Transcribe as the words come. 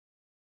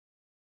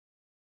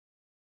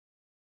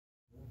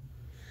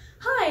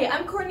Hi,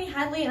 I'm Courtney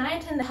Hadley and I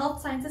attend the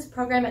Health Sciences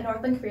program at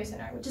Northland Career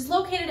Center, which is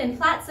located in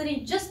Platte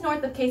City just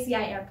north of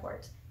KCI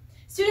Airport.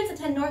 Students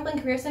attend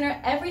Northland Career Center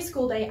every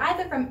school day,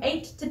 either from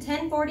 8 to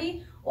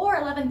 10:40 or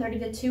 11:30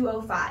 to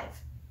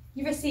 2:05.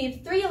 You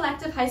receive 3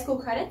 elective high school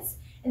credits,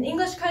 an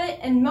English credit,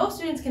 and most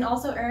students can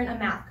also earn a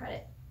math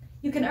credit.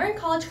 You can earn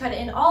college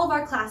credit in all of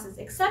our classes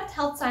except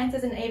Health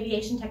Sciences and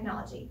Aviation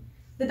Technology.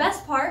 The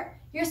best part,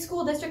 your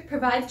school district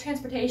provides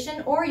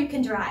transportation or you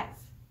can drive.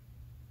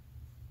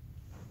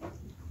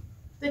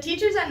 The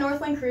teachers at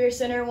Northland Career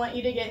Center want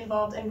you to get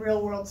involved in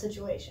real-world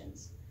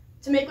situations,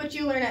 to make what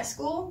you learn at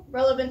school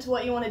relevant to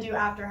what you want to do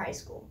after high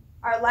school.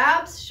 Our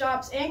labs,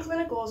 shops, and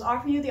clinicals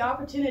offer you the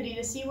opportunity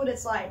to see what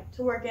it's like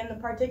to work in the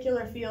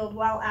particular field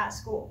while at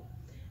school.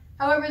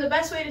 However, the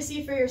best way to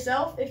see for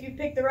yourself, if you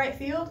pick the right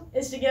field,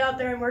 is to get out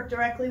there and work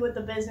directly with the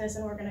business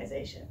and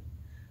organization.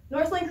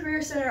 Northland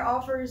Career Center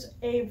offers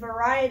a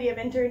variety of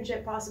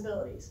internship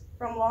possibilities,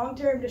 from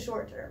long-term to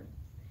short-term.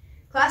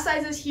 Class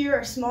sizes here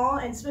are small,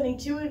 and spending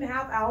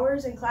 2.5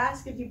 hours in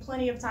class gives you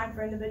plenty of time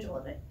for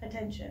individual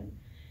attention,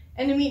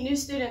 and to meet new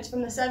students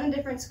from the 7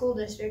 different school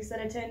districts that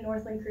attend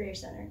Northland Career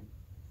Center.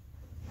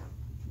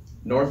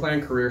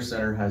 Northland Career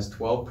Center has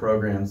 12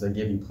 programs that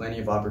give you plenty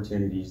of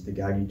opportunities to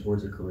guide you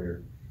towards a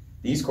career.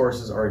 These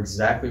courses are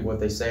exactly what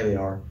they say they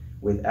are,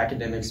 with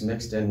academics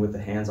mixed in with the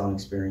hands-on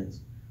experience.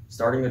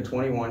 Starting the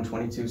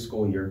 21-22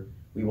 school year,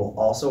 we will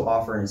also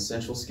offer an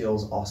Essential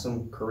Skills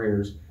Awesome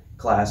Careers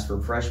class for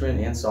freshmen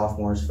and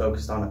sophomores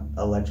focused on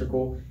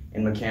electrical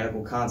and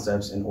mechanical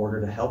concepts in order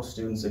to help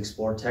students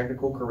explore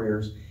technical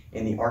careers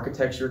in the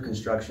architecture,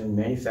 construction,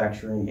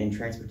 manufacturing, and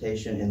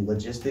transportation and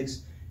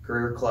logistics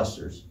career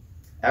clusters.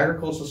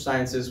 Agricultural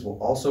sciences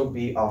will also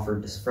be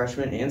offered to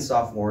freshmen and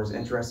sophomores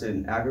interested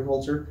in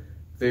agriculture,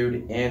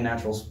 food, and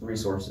natural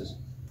resources.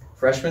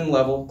 Freshman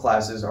level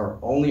classes are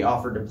only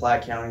offered to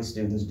Platte County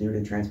students due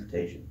to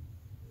transportation.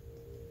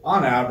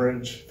 On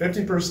average,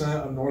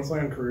 50% of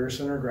Northland Career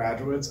Center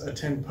graduates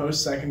attend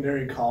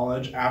post-secondary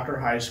college after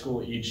high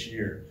school each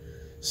year.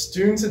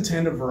 Students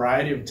attend a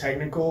variety of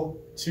technical,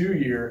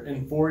 2-year,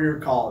 and 4-year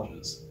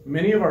colleges.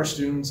 Many of our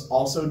students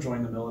also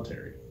join the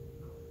military.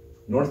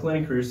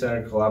 Northland Career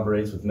Center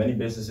collaborates with many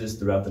businesses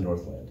throughout the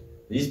Northland.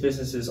 These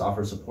businesses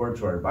offer support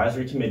to our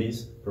advisory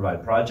committees,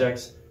 provide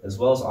projects, as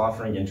well as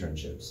offering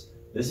internships.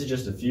 This is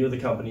just a few of the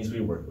companies we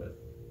work with.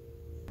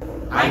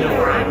 I know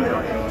where I'm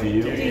going. Do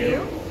you? Do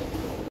you?